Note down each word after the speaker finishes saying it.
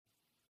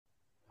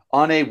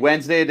On a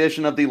Wednesday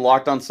edition of the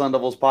Locked On Sun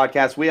Devils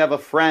podcast, we have a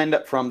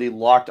friend from the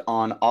Locked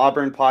On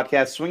Auburn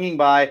podcast swinging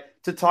by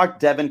to talk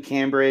Devin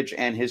Cambridge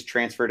and his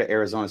transfer to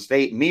Arizona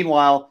State.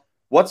 Meanwhile,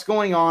 what's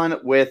going on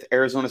with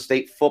Arizona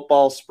State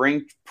football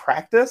spring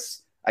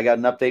practice? I got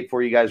an update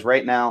for you guys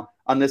right now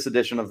on this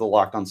edition of the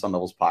Locked On Sun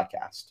Devils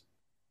podcast.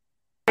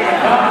 You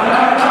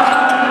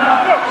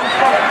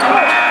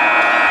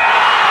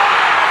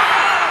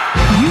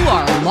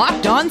are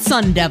Locked On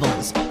Sun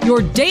Devils,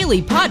 your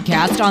daily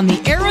podcast on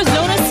the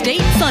Arizona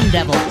State Sun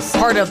Devils.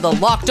 Part of the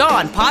Locked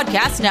On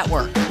Podcast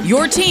Network,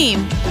 your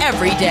team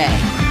every day.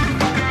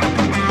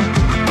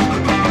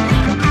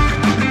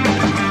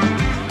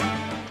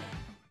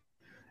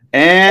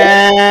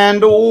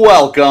 And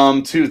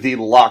welcome to the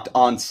Locked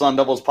On Sun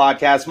Devils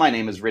podcast. My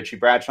name is Richie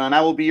Bradshaw, and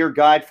I will be your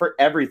guide for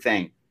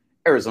everything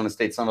Arizona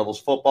State Sun Devils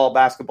football,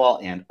 basketball,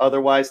 and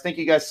otherwise. Thank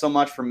you guys so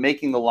much for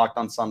making the Locked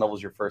On Sun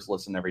Devils your first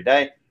listen every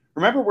day.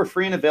 Remember, we're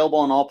free and available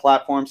on all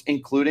platforms,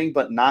 including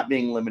but not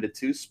being limited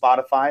to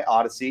Spotify,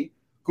 Odyssey,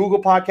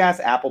 Google Podcasts,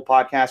 Apple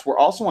Podcasts. We're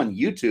also on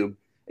YouTube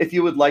if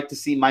you would like to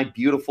see my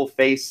beautiful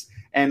face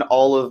and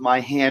all of my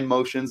hand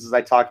motions as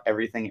I talk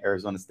everything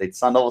Arizona State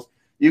Sun Devils.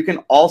 You can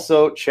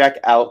also check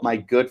out my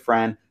good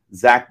friend,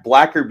 Zach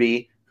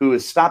Blackerby, who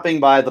is stopping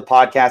by the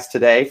podcast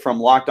today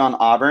from Locked On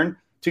Auburn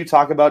to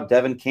talk about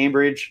Devin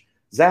Cambridge.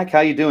 Zach,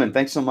 how you doing?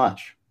 Thanks so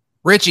much.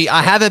 Richie,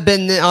 I haven't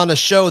been on a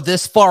show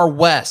this far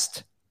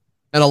west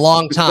in a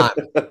long time.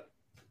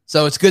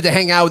 So it's good to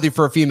hang out with you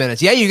for a few minutes.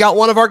 Yeah, you got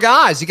one of our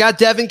guys. You got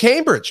Devin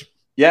Cambridge.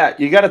 Yeah,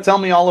 you got to tell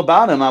me all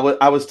about him.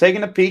 I was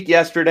taking a peek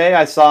yesterday.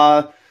 I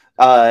saw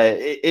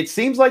it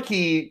seems like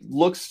he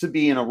looks to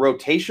be in a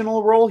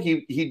rotational role.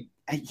 He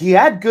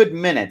had good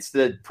minutes.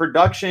 The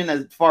production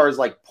as far as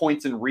like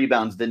points and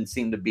rebounds didn't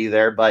seem to be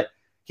there, but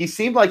he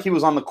seemed like he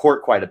was on the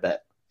court quite a bit.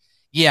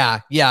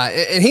 Yeah.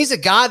 And he's a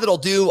guy that'll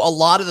do a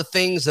lot of the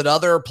things that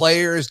other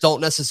players don't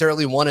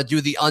necessarily want to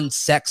do, the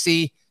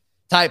unsexy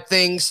type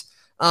things.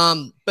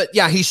 But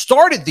yeah, he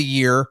started the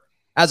year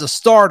as a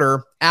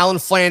starter. Alan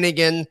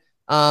Flanagan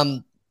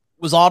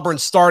was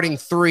Auburn's starting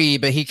three,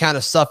 but he kind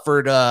of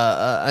suffered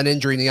an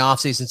injury in the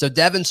offseason. So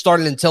Devin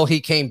started until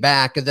he came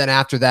back. And then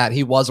after that,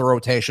 he was a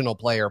rotational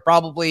player,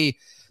 probably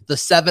the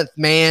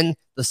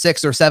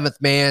sixth or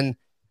seventh man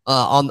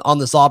on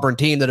this Auburn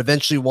team that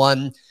eventually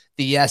won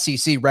the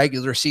SEC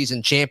regular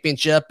season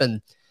championship.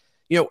 And,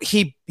 you know,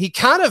 he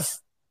kind of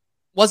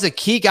was a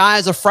key guy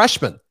as a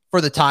freshman for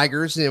the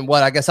Tigers in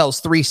I guess that was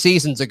 3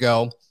 seasons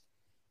ago.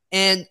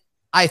 And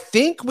I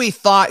think we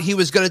thought he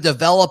was going to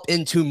develop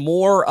into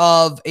more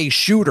of a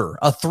shooter,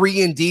 a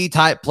 3-and-D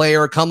type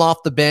player, come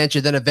off the bench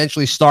and then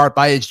eventually start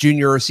by his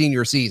junior or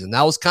senior season.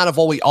 That was kind of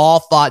what we all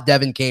thought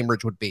Devin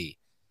Cambridge would be.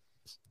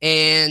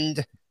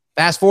 And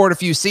fast forward a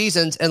few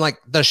seasons and like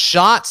the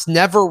shots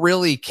never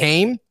really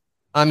came.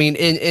 I mean,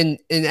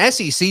 in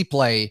SEC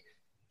play,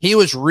 he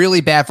was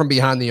really bad from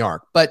behind the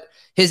arc, but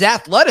his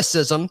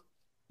athleticism,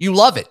 you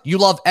love it. You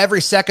love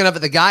every second of it.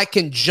 The guy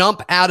can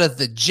jump out of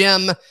the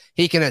gym.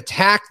 He can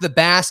attack the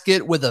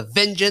basket with a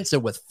vengeance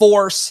and with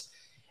force.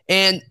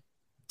 And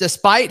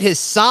despite his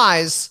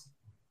size,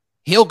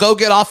 he'll go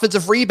get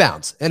offensive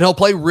rebounds and he'll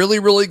play really,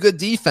 really good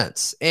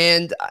defense.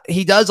 And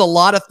he does a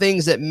lot of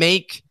things that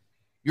make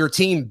your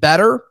team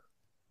better,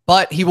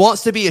 but he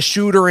wants to be a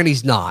shooter and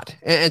he's not.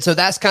 And so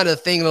that's kind of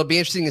the thing. It'll be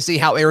interesting to see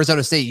how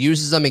Arizona State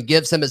uses him and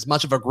gives him as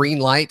much of a green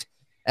light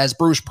as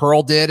Bruce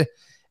Pearl did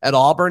at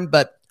Auburn.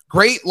 But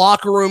great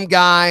locker room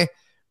guy,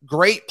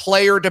 great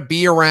player to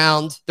be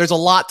around. There's a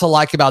lot to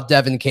like about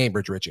Devin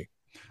Cambridge, Richie.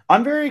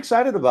 I'm very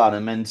excited about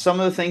him. And some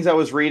of the things I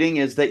was reading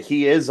is that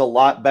he is a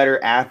lot better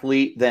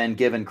athlete than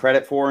given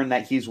credit for, and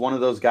that he's one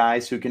of those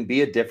guys who can be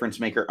a difference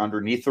maker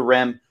underneath the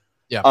rim.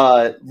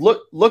 Yeah.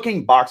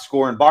 Looking box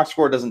score, and box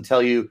score doesn't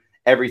tell you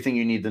everything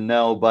you need to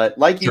know, but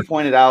like you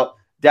pointed out,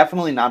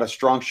 definitely not a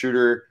strong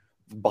shooter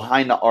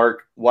behind the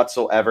arc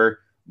whatsoever.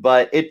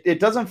 But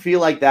it doesn't feel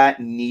like that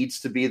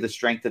needs to be the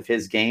strength of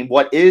his game.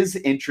 What is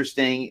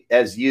interesting,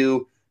 as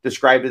you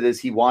described it,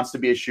 is he wants to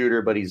be a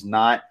shooter, but he's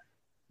not.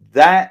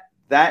 That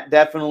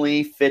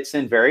definitely fits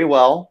in very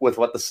well with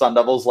what the Sun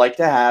Devils like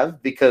to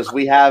have, because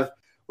we have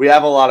a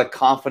lot of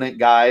confident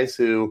guys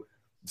who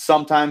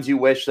sometimes you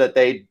wish that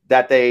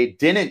they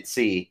didn't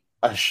see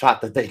a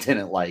shot that they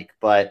didn't like.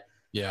 But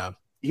yeah,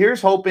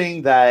 here's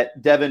hoping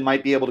that Devin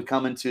might be able to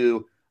come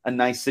into a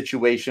nice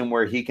situation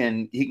where he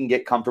can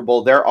get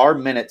comfortable. There are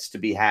minutes to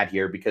be had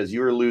here because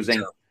you are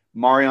losing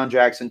Marion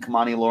Jackson,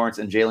 Kamani Lawrence,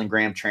 and Jalen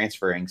Graham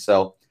transferring.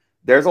 So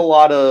there's a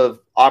lot of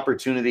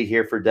opportunity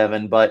here for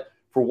Devin. But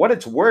for what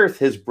it's worth,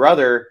 his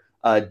brother,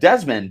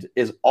 Desmond,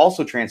 is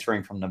also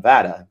transferring from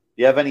Nevada.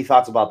 Do you have any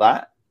thoughts about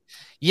that?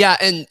 Yeah,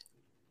 and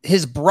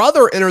his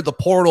brother entered the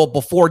portal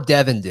before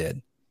Devin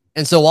did.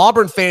 And so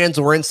Auburn fans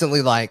were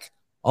instantly like,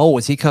 oh,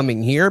 is he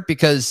coming here?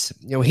 Because,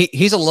 you know,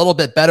 he's a little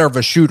bit better of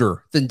a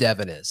shooter than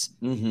Devin is.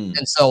 Mm-hmm.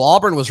 And so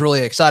Auburn was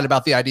really excited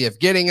about the idea of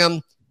getting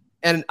him.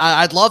 And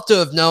I'd love to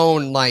have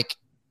known, like,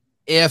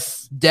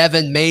 if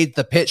Devin made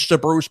the pitch to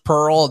Bruce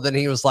Pearl, then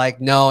he was like,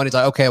 no. And he's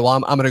like, okay, well,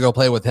 I'm going to go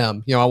play with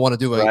him. I want to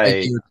do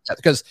a year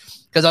because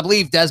I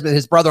believe Desmond,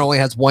 his brother, only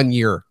has 1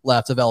 year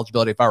left of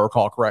eligibility, if I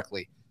recall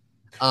correctly.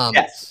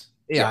 Yes.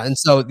 Yeah. And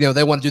so,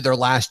 they want to do their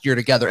last year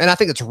together. And I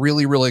think it's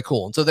really, really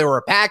cool. And so they were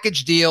a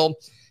package deal,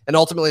 and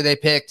ultimately they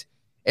picked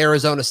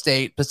Arizona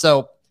State. But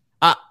so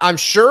I'm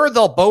sure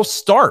they'll both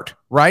start,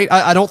 right?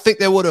 I don't think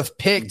they would have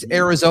picked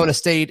Arizona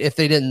State if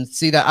they didn't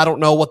see that. I don't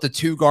know what the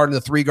 2-guard and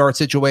the 3-guard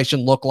situation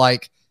look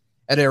like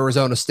at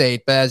Arizona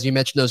State. But as you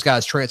mentioned, those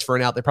guys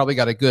transferring out, they probably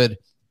got a good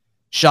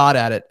shot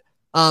at it.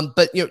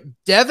 But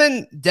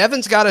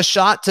Devin's got a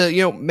shot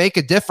to make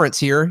a difference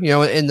here,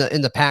 in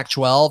the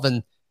Pac-12.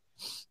 And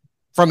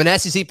from an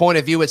SEC point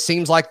of view, it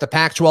seems like the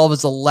Pac-12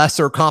 is a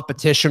lesser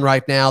competition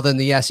right now than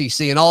the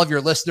SEC. And all of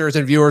your listeners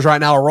and viewers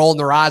right now are rolling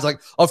their eyes like,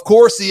 of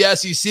course the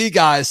SEC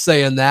guy is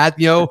saying that.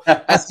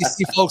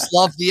 SEC folks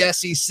love the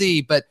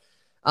SEC. But,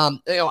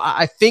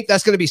 I think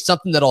that's going to be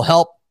something that'll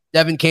help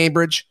Devin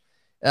Cambridge,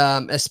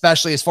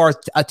 especially as far as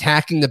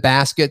attacking the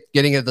basket,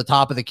 getting at the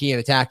top of the key and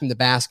attacking the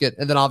basket.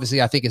 And then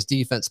obviously I think his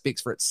defense speaks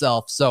for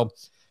itself. So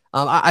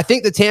I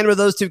think the tandem of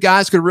those two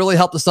guys could really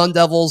help the Sun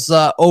Devils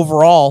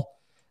overall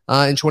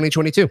in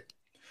 2022.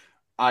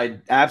 I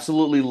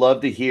absolutely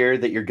love to hear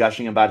that you're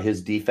gushing about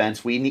his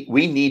defense. We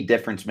need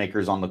difference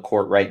makers on the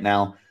court right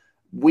now.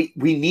 We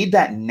need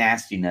that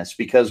nastiness,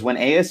 because when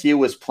ASU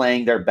was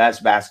playing their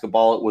best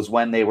basketball, it was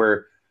when they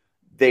were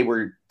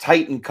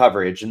tight in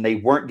coverage and they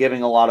weren't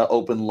giving a lot of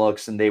open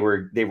looks, and they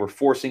were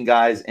forcing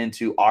guys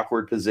into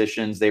awkward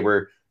positions. They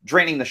were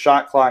draining the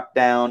shot clock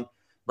down,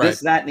 this,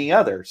 that, and the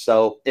other.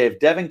 So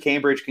if Devin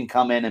Cambridge can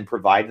come in and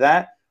provide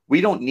that, we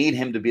don't need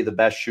him to be the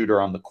best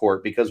shooter on the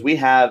court, because we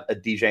have a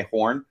DJ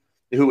Horne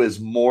who is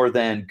more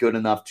than good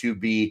enough to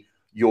be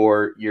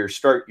your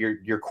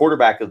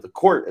quarterback of the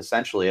court,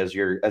 essentially, as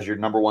your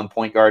number one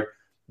point guard.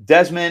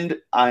 Desmond,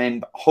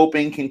 I'm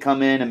hoping, can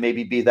come in and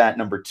maybe be that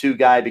number 2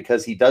 guy,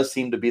 because he does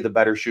seem to be the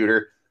better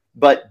shooter.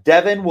 But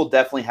Devin will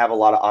definitely have a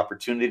lot of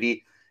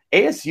opportunity.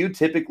 ASU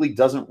typically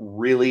doesn't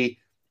really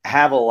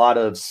have a lot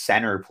of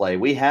center play.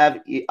 We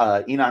have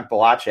Enoch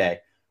Balache,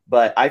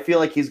 but I feel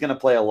like he's going to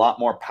play a lot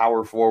more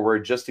power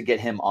forward just to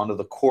get him onto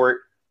the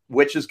court,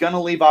 which is going to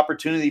leave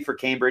opportunity for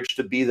Cambridge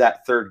to be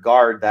that 3rd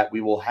guard that we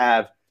will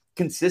have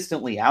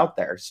consistently out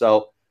there.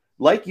 So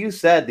like you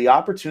said, the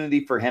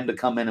opportunity for him to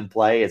come in and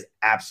play is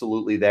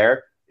absolutely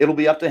there. It'll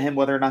be up to him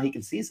whether or not he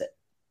can seize it.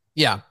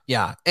 Yeah.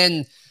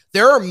 And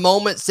there are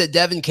moments that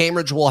Devin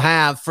Cambridge will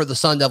have for the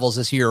Sun Devils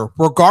this year,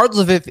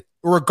 regardless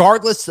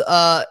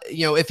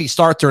if he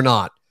starts or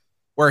not,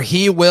 where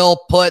he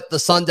will put the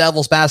Sun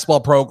Devils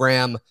basketball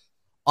program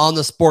on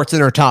the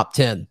SportsCenter top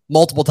 10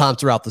 multiple times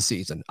throughout the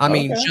season. I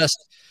mean,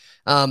 just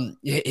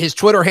his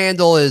Twitter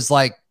handle is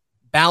like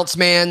Bounce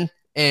Man,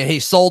 and he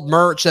sold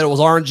merch that it was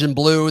orange and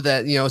blue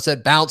that,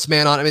 said Bounce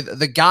Man on it. I mean,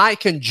 the guy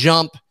can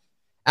jump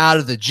out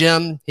of the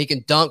gym. He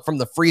can dunk from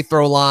the free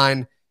throw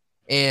line.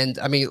 And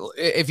I mean,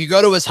 if you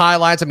go to his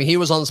highlights, I mean, he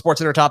was on the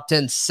SportsCenter top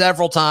 10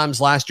 several times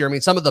last year. I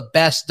mean, some of the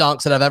best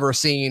dunks that I've ever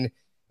seen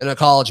in a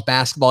college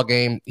basketball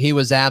game. He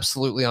was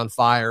absolutely on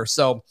fire.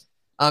 So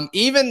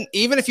even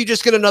if you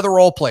just get another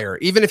role player,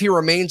 even if he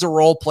remains a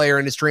role player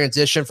in his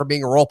transition from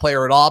being a role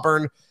player at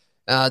Auburn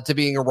to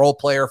being a role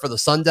player for the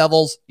Sun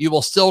Devils, you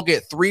will still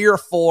get 3 or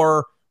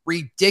 4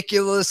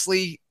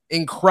 ridiculously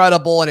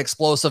incredible and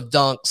explosive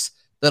dunks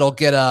that'll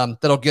get on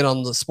the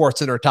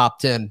SportsCenter top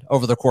 10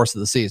 over the course of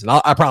the season.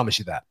 I promise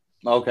you that.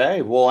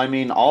 Okay. Well, I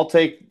mean, I'll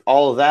take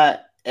all of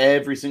that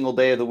every single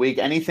day of the week.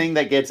 Anything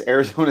that gets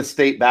Arizona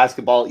State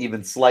basketball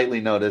even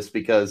slightly noticed,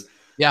 because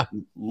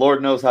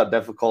Lord knows how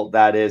difficult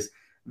that is.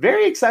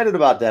 Very excited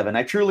about Devin.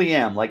 I truly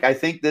am. Like, I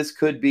think this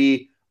could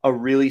be a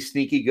really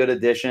sneaky good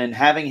addition.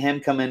 Having him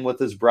come in with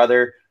his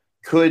brother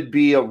could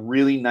be a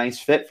really nice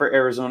fit for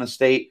Arizona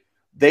State.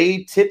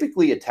 They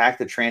typically attack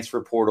the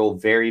transfer portal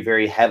very,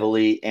 very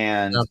heavily,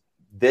 and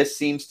this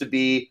seems to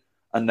be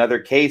another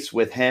case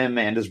with him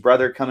and his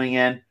brother coming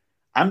in.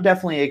 I'm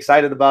definitely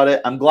excited about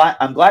it. I'm glad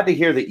to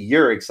hear that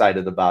you're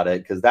excited about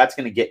it, because that's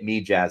going to get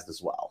me jazzed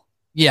as well.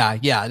 Yeah.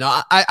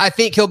 No, I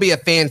think he'll be a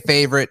fan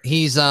favorite.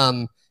 He's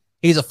a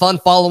fun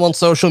follow on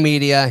social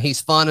media. He's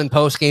fun in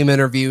post-game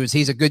interviews.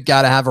 He's a good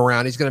guy to have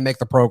around. He's going to make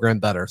the program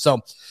better. So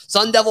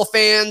Sun Devil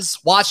fans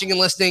watching and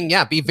listening,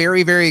 be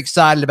very, very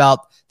excited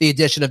about the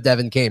addition of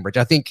Devin Cambridge.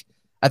 I think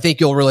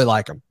you'll really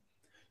like him.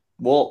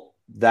 Well,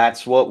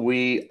 that's what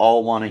we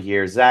all want to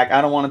hear. Zach,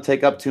 I don't want to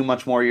take up too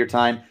much more of your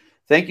time.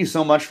 Thank you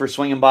so much for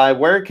swinging by.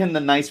 Where can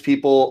the nice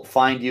people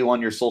find you on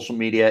your social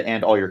media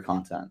and all your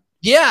content?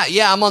 Yeah.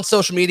 I'm on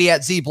social media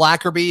at Z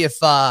Blackerby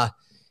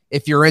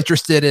if you're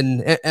interested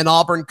in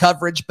Auburn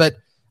coverage. But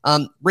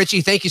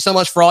Richie, thank you so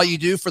much for all you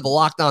do for the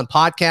Locked On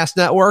Podcast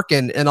Network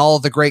and all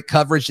of the great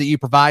coverage that you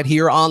provide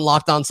here on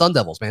Locked On Sun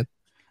Devils, man.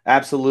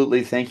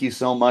 Absolutely. Thank you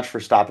so much for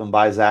stopping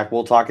by, Zach.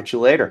 We'll talk at you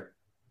later.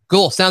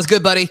 Cool. Sounds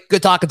good, buddy.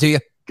 Good talking to you.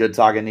 Good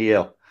talking to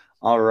you.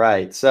 All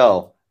right.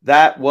 So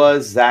that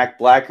was Zach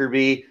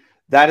Blackerby.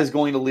 That is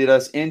going to lead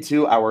us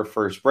into our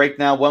first break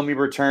now. When we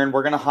return,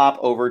 we're going to hop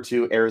over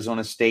to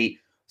Arizona State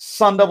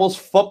Sun Devils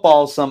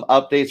football, some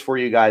updates for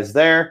you guys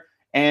there,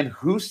 and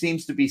who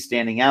seems to be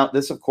standing out.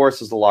 This, of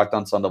course, is the Locked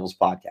On Sun Devils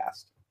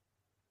podcast.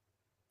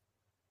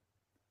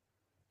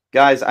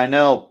 Guys, I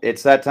know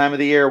it's that time of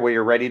the year where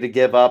you're ready to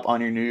give up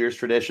on your New Year's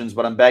traditions,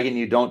 but I'm begging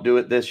you, don't do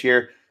it this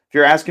year. If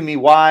you're asking me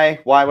why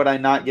would I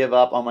not give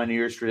up on my New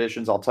Year's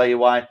traditions? I'll tell you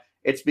why.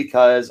 It's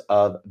because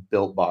of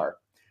Built Bar.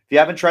 If you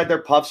haven't tried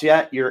their puffs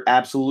yet, you're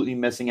absolutely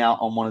missing out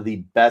on one of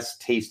the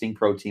best tasting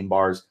protein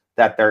bars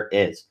that there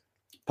is.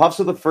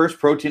 Puffs are the first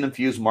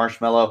protein-infused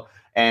marshmallow,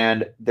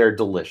 and they're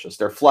delicious.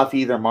 They're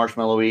fluffy, they're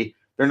marshmallowy.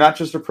 They're not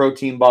just a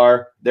protein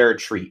bar, they're a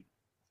treat.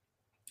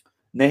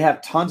 And they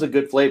have tons of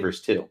good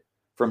flavors, too.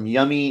 From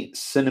yummy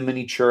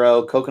cinnamony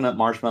churro, coconut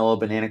marshmallow,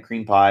 banana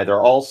cream pie.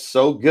 They're all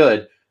so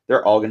good.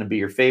 They're all going to be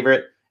your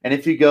favorite. And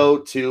if you go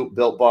to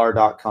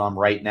BuiltBar.com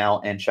right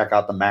now and check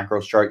out the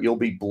macros chart, you'll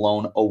be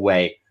blown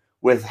away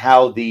with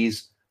how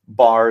these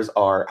bars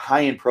are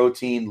high in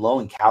protein, low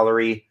in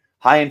calorie,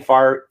 high in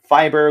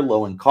fiber,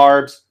 low in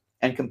carbs,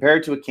 and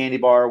compared to a candy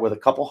bar with a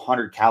couple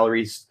hundred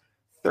calories,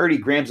 30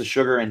 grams of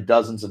sugar, and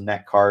dozens of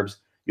net carbs,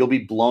 you'll be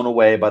blown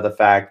away by the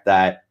fact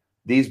that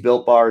these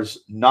Built Bars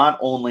not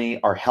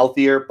only are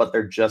healthier, but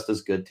they're just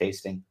as good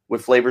tasting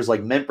with flavors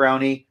like mint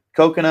brownie,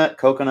 coconut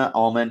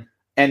almond,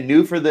 and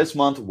new for this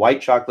month,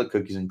 white chocolate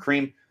cookies and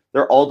cream.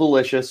 They're all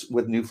delicious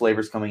with new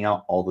flavors coming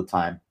out all the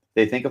time.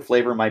 They think a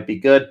flavor might be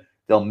good,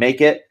 they'll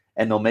make it,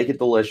 and they'll make it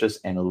delicious,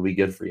 and it'll be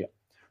good for you.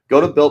 Go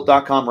to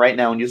Built.com right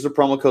now and use the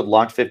promo code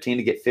LOCKED15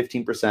 to get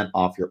 15%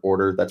 off your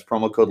order. That's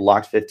promo code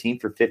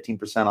LOCKED15 for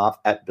 15% off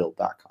at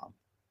Built.com.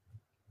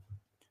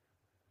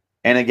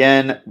 And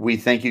again, we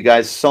thank you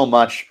guys so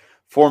much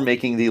for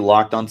making the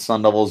Locked On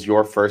Sun Devils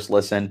your first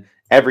listen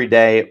every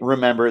day.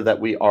 Remember that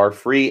we are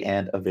free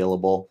and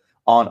available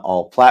on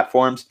all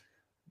platforms.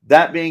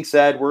 That being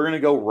said, we're going to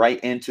go right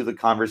into the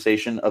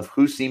conversation of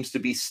who seems to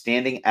be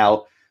standing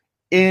out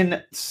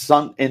in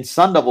Sun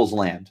Devils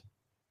land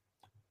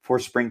for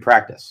spring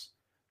practice.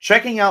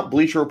 Checking out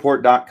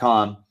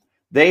BleacherReport.com,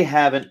 they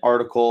have an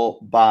article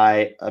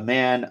by a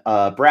man,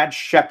 Brad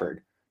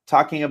Shepard,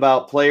 talking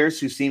about players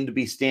who seem to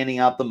be standing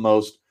out the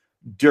most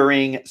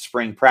during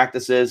spring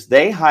practices.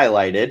 They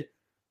highlighted,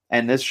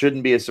 and this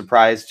shouldn't be a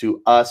surprise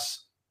to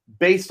us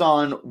based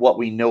on what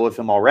we know of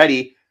him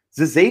already,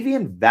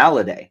 Xavier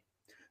Valladay.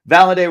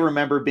 Valladay,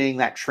 remember, being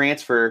that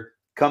transfer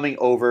coming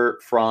over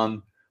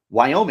from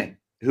Wyoming,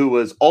 who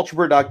was ultra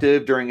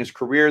productive during his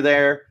career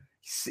there.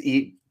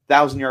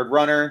 1,000-yard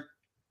runner,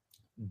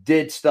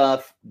 did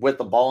stuff with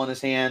the ball in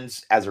his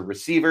hands as a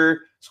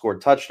receiver,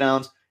 scored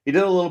touchdowns. He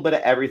did a little bit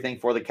of everything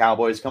for the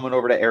Cowboys, coming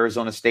over to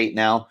Arizona State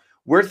now.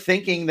 We're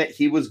thinking that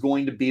he was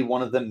going to be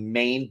one of the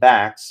main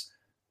backs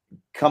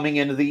coming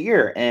into the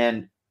year,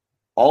 and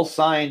all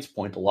signs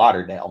point to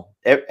Lauderdale.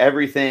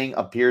 Everything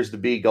appears to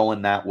be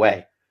going that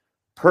way.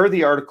 Per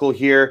the article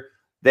here,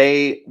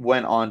 they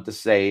went on to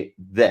say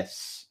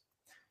this.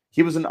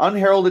 He was an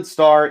unheralded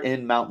star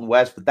in Mountain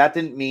West, but that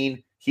didn't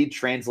mean he'd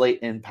translate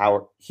in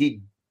power.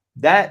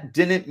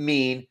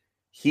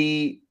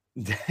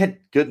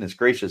 Goodness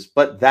gracious.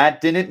 But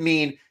that didn't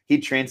mean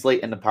he'd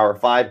translate into Power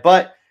 5,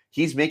 but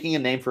he's making a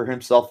name for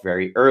himself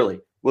very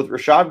early. With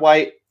Rachaad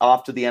White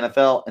off to the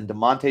NFL and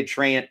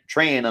DeMonte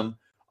Trayanum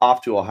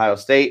off to Ohio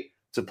State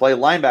to play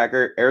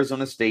linebacker,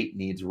 Arizona State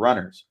needs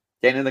runners.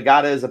 Danny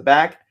Ngata is a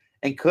back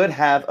and could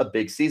have a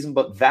big season,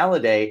 but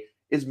Valladay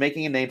is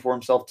making a name for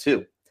himself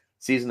too.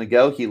 Season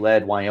ago, he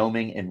led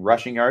Wyoming in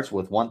rushing yards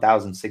with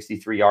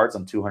 1,063 yards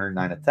on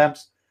 209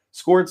 attempts,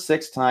 scored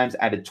 6 times,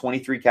 added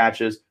 23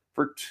 catches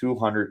for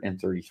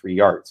 233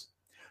 yards.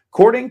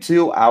 According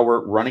to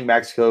our running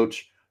backs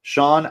coach,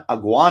 Sean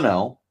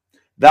Aguano,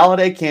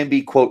 Valladay can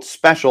be, quote,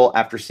 special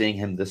after seeing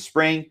him this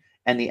spring,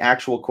 and the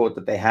actual quote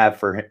that they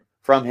have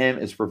from him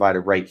is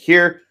provided right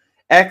here.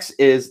 X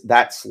is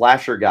that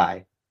slasher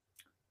guy,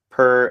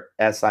 per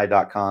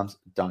SI.com's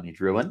Donnie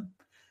Druin.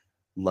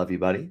 Love you,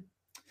 buddy.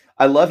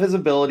 I love his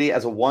ability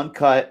as a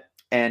one-cut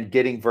and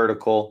getting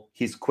vertical.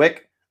 He's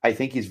quick. I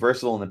think he's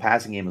versatile in the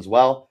passing game as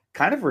well.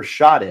 Kind of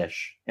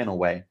Rachaad-ish in a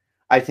way.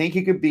 I think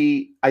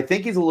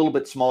he's a little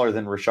bit smaller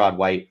than Rachaad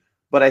White,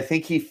 but I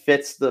think he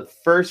fits the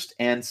first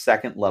and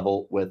second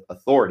level with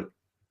authority.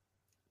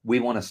 We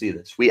want to see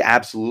this. We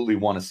absolutely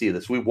want to see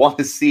this. We want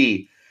to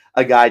see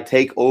a guy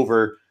take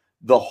over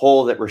the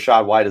hole that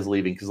Rachaad White is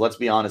leaving, because let's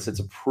be honest, it's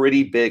a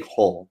pretty big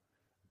hole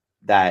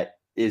that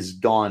is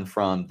gone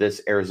from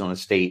this Arizona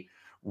State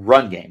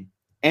run game.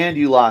 And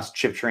you lost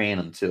Chip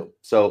Trayanum too.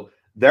 So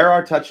there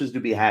are touches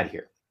to be had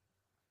here.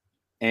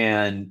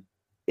 And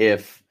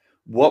if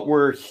what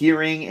we're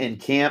hearing in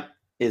camp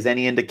is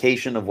any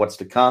indication of what's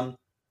to come,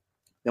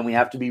 then we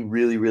have to be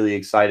really, really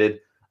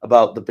excited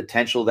about the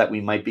potential that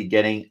we might be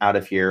getting out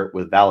of here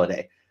with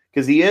Valladay.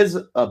 Because he is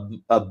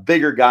a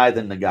bigger guy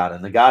than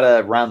Ngata.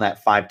 Ngata around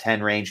that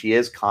 5'10 range. He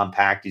is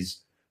compact.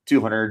 He's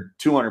 200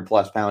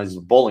 plus pounds. He's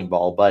a bowling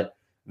ball. But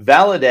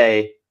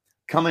Valladay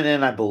coming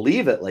in, I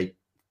believe, at like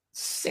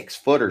 6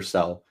 foot or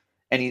so.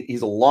 And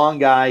he's a long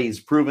guy.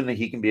 He's proven that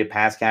he can be a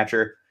pass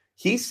catcher.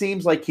 He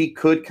seems like he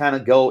could kind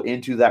of go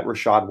into that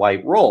Rachaad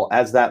White role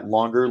as that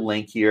longer,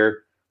 lankier,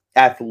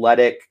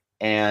 athletic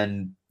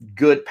and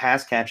good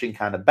pass catching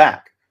kind of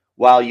back,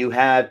 while you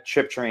have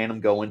Chip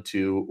Trayanum going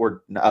to,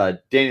 or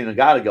Danny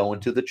Nagata going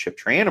to the Chip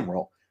Trayanum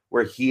role,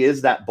 where he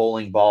is that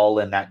bowling ball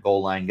and that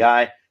goal line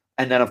guy.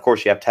 And then, of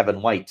course, you have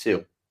Tevin White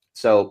too.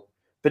 So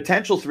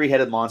potential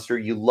three-headed monster.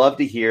 You love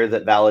to hear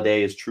that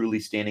Valladay is truly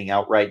standing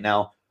out right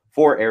now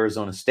for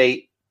Arizona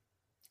State.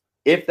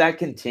 If that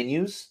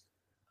continues,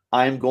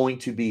 I'm going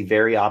to be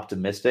very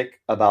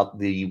optimistic about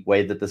the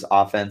way that this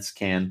offense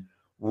can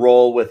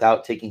roll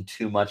without taking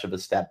too much of a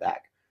step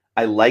back.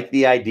 I like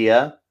the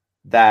idea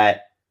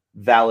that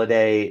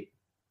Valladay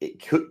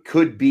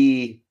could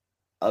be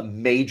a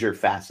major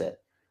facet.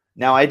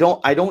 Now, I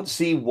don't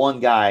see one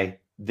guy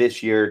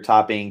this year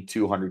topping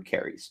 200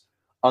 carries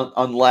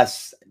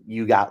unless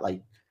you got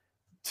like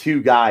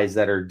two guys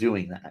that are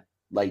doing that.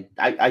 Like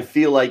I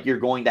feel like you're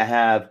going to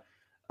have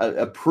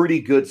a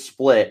pretty good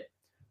split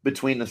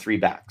between the three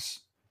backs.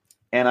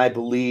 And I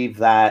believe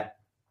that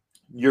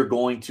you're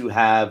going to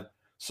have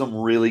some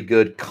really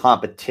good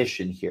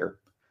competition here.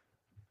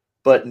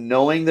 But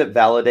knowing that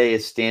Valladay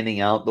is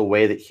standing out the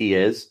way that he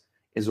is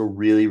a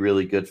really,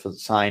 really good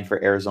sign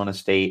for Arizona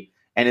State.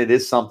 And it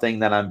is something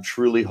that I'm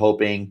truly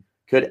hoping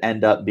could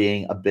end up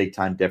being a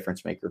big-time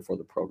difference maker for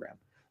the program.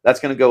 That's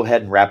going to go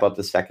ahead and wrap up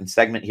the second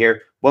segment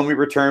here. When we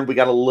return, we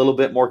got a little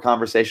bit more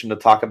conversation to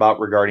talk about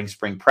regarding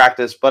spring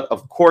practice. But,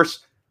 of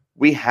course,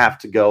 we have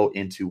to go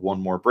into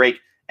one more break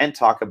and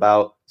talk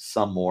about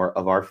some more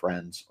of our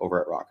friends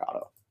over at Rock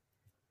Auto.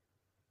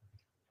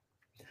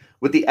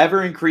 With the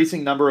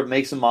ever-increasing number of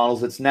makes and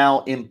models, it's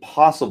now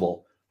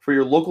impossible for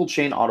your local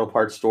chain auto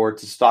parts store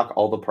to stock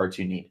all the parts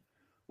you need.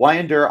 Why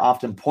endure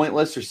often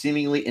pointless or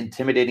seemingly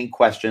intimidating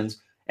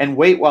questions and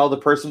wait while the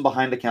person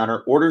behind the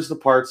counter orders the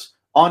parts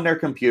on their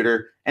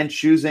computer and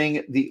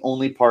choosing the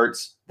only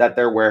parts that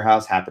their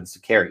warehouse happens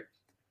to carry?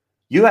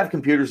 You have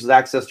computers with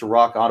access to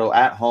Rock Auto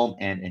at home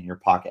and in your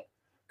pocket.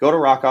 Go to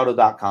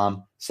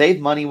rockauto.com, save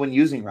money when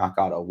using Rock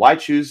Auto. Why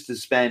choose to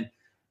spend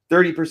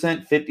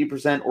 30%,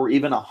 50%, or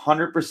even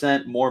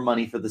 100% more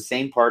money for the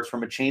same parts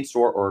from a chain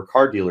store or a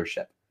car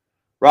dealership?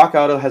 Rock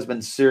Auto has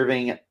been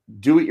serving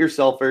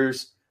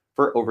do-it-yourselfers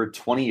for over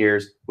 20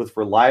 years with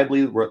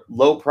reliably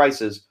low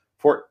prices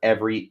for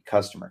every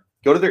customer.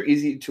 Go to their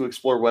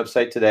easy-to-explore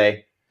website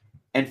today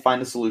and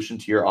find a solution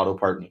to your auto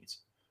part needs.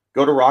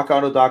 Go to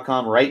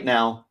rockauto.com right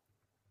now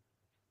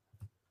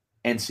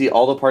and see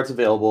all the parts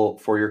available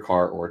for your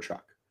car or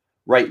truck.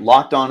 Write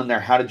Locked On in their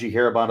How Did You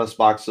Hear About Us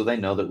box so they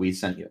know that we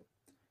sent you.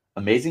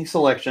 Amazing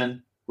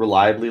selection,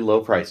 reliably low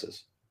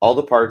prices. All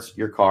the parts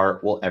your car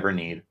will ever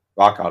need.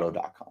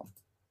 rockauto.com.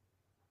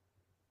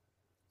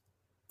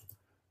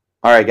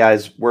 All right,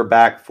 guys, we're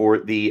back for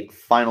the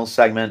final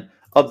segment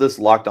of this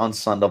Locked On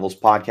Sun Devils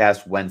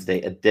podcast,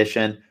 Wednesday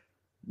edition.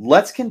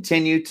 Let's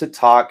continue to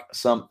talk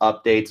some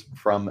updates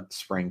from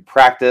spring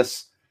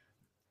practice.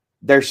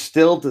 There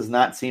still does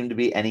not seem to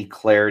be any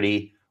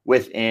clarity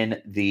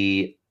within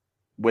the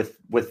the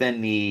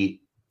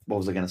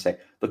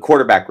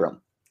quarterback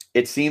room.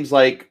 It seems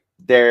like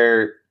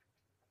there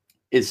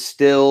is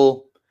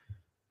still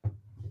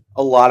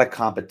a lot of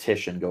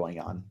competition going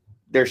on.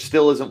 There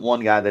still isn't one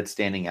guy that's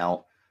standing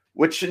out,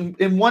 which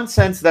in one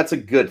sense, that's a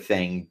good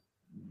thing.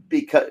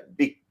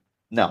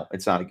 No,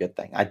 it's not a good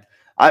thing.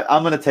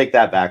 I'm going to take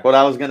that back. What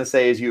I was going to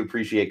say is you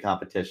appreciate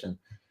competition.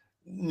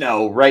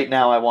 No, right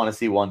now I want to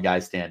see one guy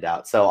stand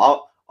out. So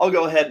I'll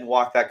go ahead and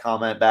walk that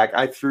comment back.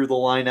 I threw the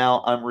line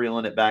out. I'm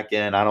reeling it back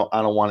in. I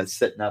don't want it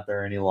sitting out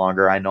there any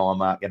longer. I know I'm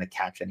not going to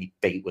catch any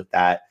bait with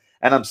that.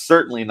 And I'm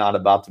certainly not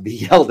about to be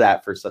yelled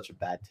at for such a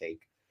bad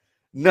take.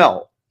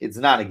 No, it's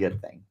not a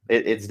good thing.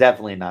 It's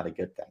definitely not a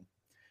good thing.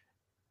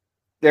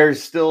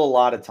 There's still a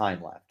lot of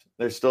time left.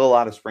 There's still a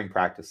lot of spring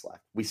practice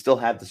left. We still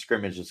have the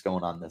scrimmages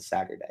going on this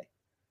Saturday.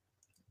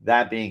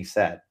 That being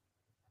said,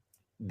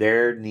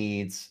 there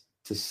needs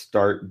to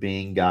start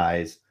being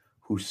guys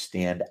who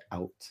stand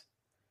out.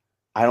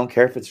 I don't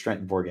care if it's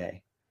Trenton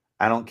Bourguet.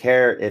 I don't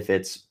care if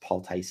it's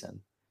Paul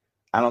Tyson.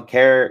 I don't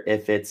care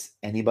if it's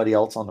anybody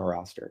else on the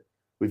roster.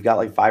 We've got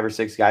like 5 or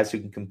 6 guys who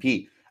can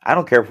compete. I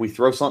don't care if we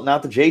throw something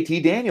out to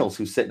JT Daniels,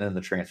 who's sitting in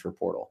the transfer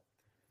portal.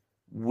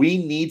 We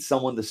need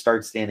someone to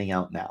start standing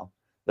out now.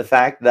 The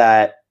fact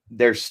that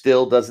there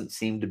still doesn't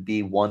seem to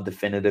be one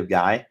definitive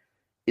guy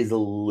is a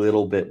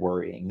little bit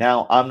worrying.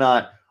 Now, I'm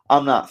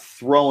not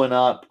throwing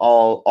up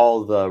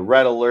all the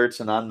red alerts,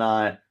 and I'm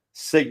not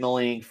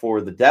signaling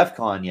for the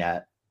DEFCON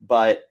yet,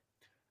 but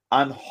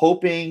I'm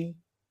hoping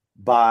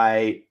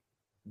by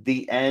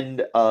the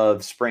end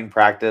of spring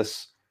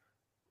practice,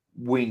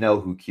 we know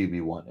who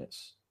QB1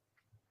 is.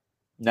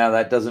 Now,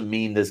 that doesn't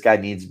mean this guy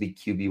needs to be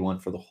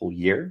QB1 for the whole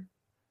year.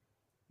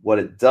 What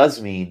it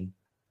does mean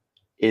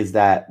is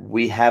that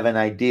we have an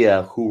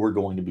idea who we're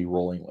going to be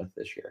rolling with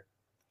this year.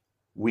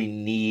 We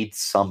need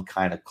some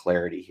kind of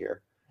clarity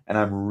here. And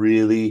I'm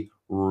really,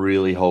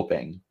 really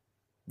hoping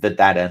that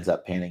that ends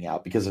up panning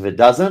out. Because if it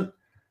doesn't,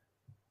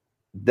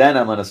 then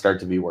I'm going to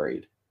start to be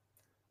worried.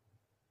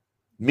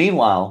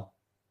 Meanwhile,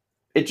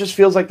 it just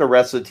feels like the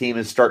rest of the team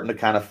is starting to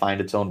kind of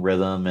find its own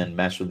rhythm and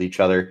mesh with each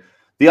other.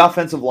 The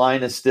offensive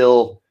line is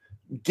still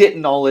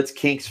getting all its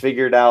kinks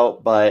figured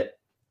out. But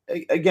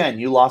again,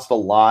 you lost a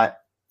lot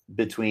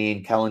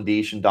between Kellen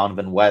Diesch and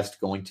Donovan West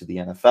going to the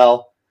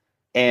NFL.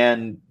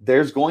 And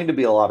there's going to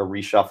be a lot of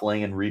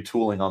reshuffling and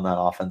retooling on that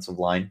offensive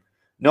line.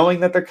 Knowing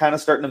that they're kind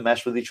of starting to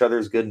mesh with each other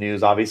is good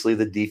news. Obviously,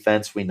 the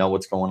defense, we know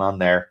what's going on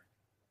there.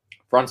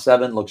 Front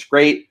seven looks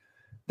great.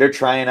 They're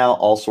trying out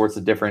all sorts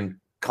of different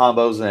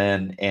combos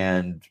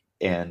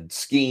and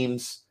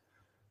schemes,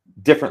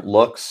 different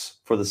looks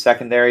for the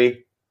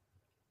secondary.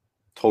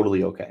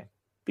 Totally okay,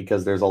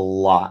 because there's a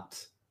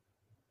lot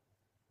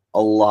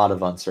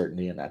of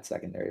uncertainty in that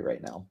secondary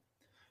right now.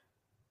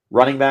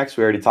 Running backs,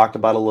 we already talked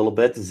about a little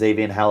bit.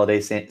 Xavier Halliday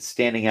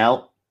standing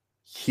out,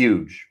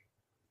 huge.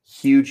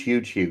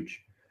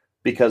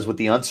 Because with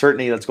the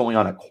uncertainty that's going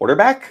on at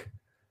quarterback,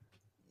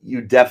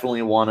 you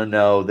definitely want to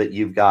know that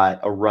you've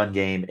got a run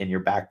game in your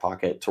back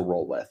pocket to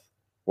roll with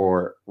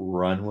or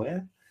run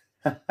with.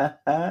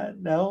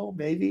 No,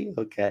 maybe.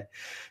 Okay.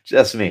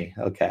 Just me.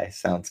 Okay.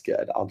 Sounds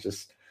good.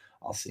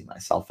 I'll see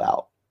myself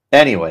out.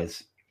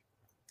 Anyways,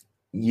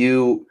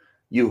 you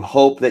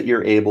hope that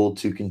you're able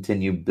to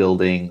continue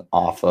building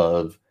off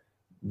of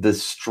the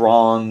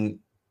strengths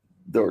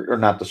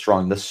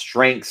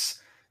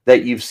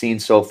that you've seen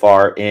so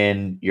far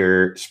in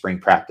your spring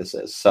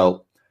practices.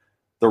 So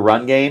the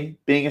run game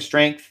being a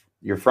strength,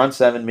 your front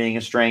seven being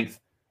a strength,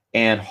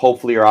 and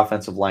hopefully your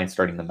offensive line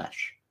starting to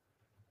mesh.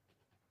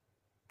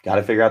 Got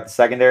to figure out the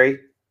secondary.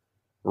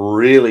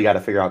 Really got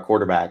to figure out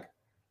quarterback.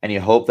 And you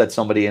hope that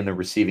somebody in the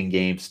receiving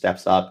game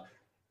steps up.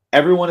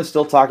 Everyone is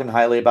still talking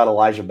highly about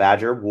Elijah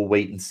Badger. We'll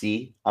wait and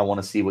see. I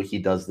want to see what he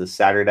does this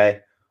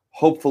Saturday.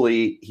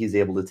 Hopefully he's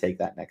able to take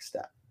that next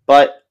step.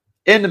 But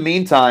in the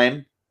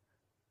meantime,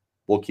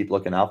 we'll keep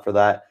looking out for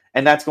that.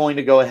 And that's going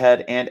to go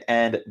ahead and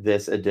end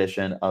this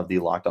edition of the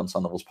Locked On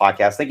Sun Devils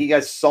podcast. Thank you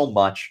guys so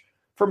much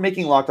for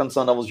making Locked On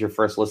Sun Devils your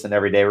first listen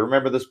every day.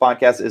 Remember, this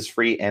podcast is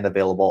free and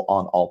available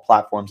on all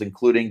platforms,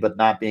 including but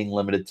not being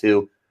limited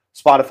to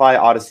Spotify,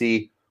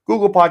 Odyssey,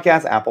 Google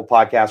Podcasts, Apple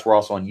Podcasts. We're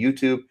also on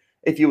YouTube.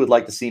 If you would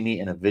like to see me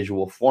in a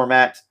visual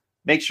format,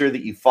 make sure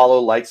that you follow,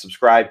 like,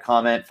 subscribe,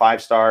 comment,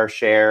 5-star,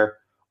 share,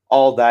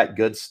 all that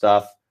good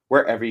stuff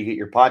wherever you get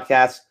your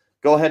podcasts.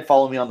 Go ahead,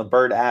 follow me on the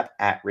Bird app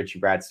at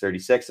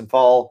RichieBrads36 and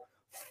follow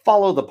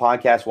the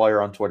podcast while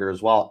you're on Twitter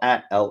as well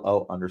at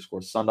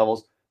LO_Sun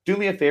Devils. Do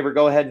me a favor,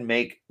 go ahead and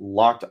make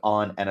Locked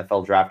On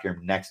NFL Draft your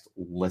next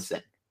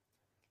listen.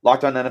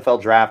 Locked On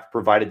NFL Draft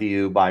provided to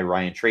you by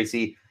Ryan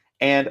Tracy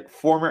and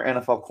former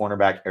NFL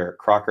cornerback Eric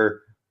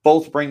Crocker.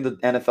 Both bring the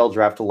NFL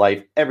Draft to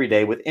life every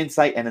day with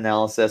insight and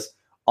analysis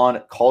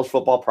on college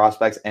football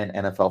prospects and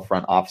NFL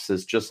front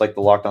offices, just like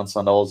the Locked On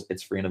Sun Devils.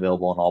 It's free and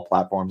available on all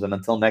platforms. And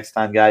until next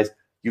time, guys,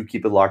 you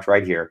keep it locked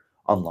right here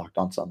on Locked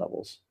On Sun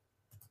Devils.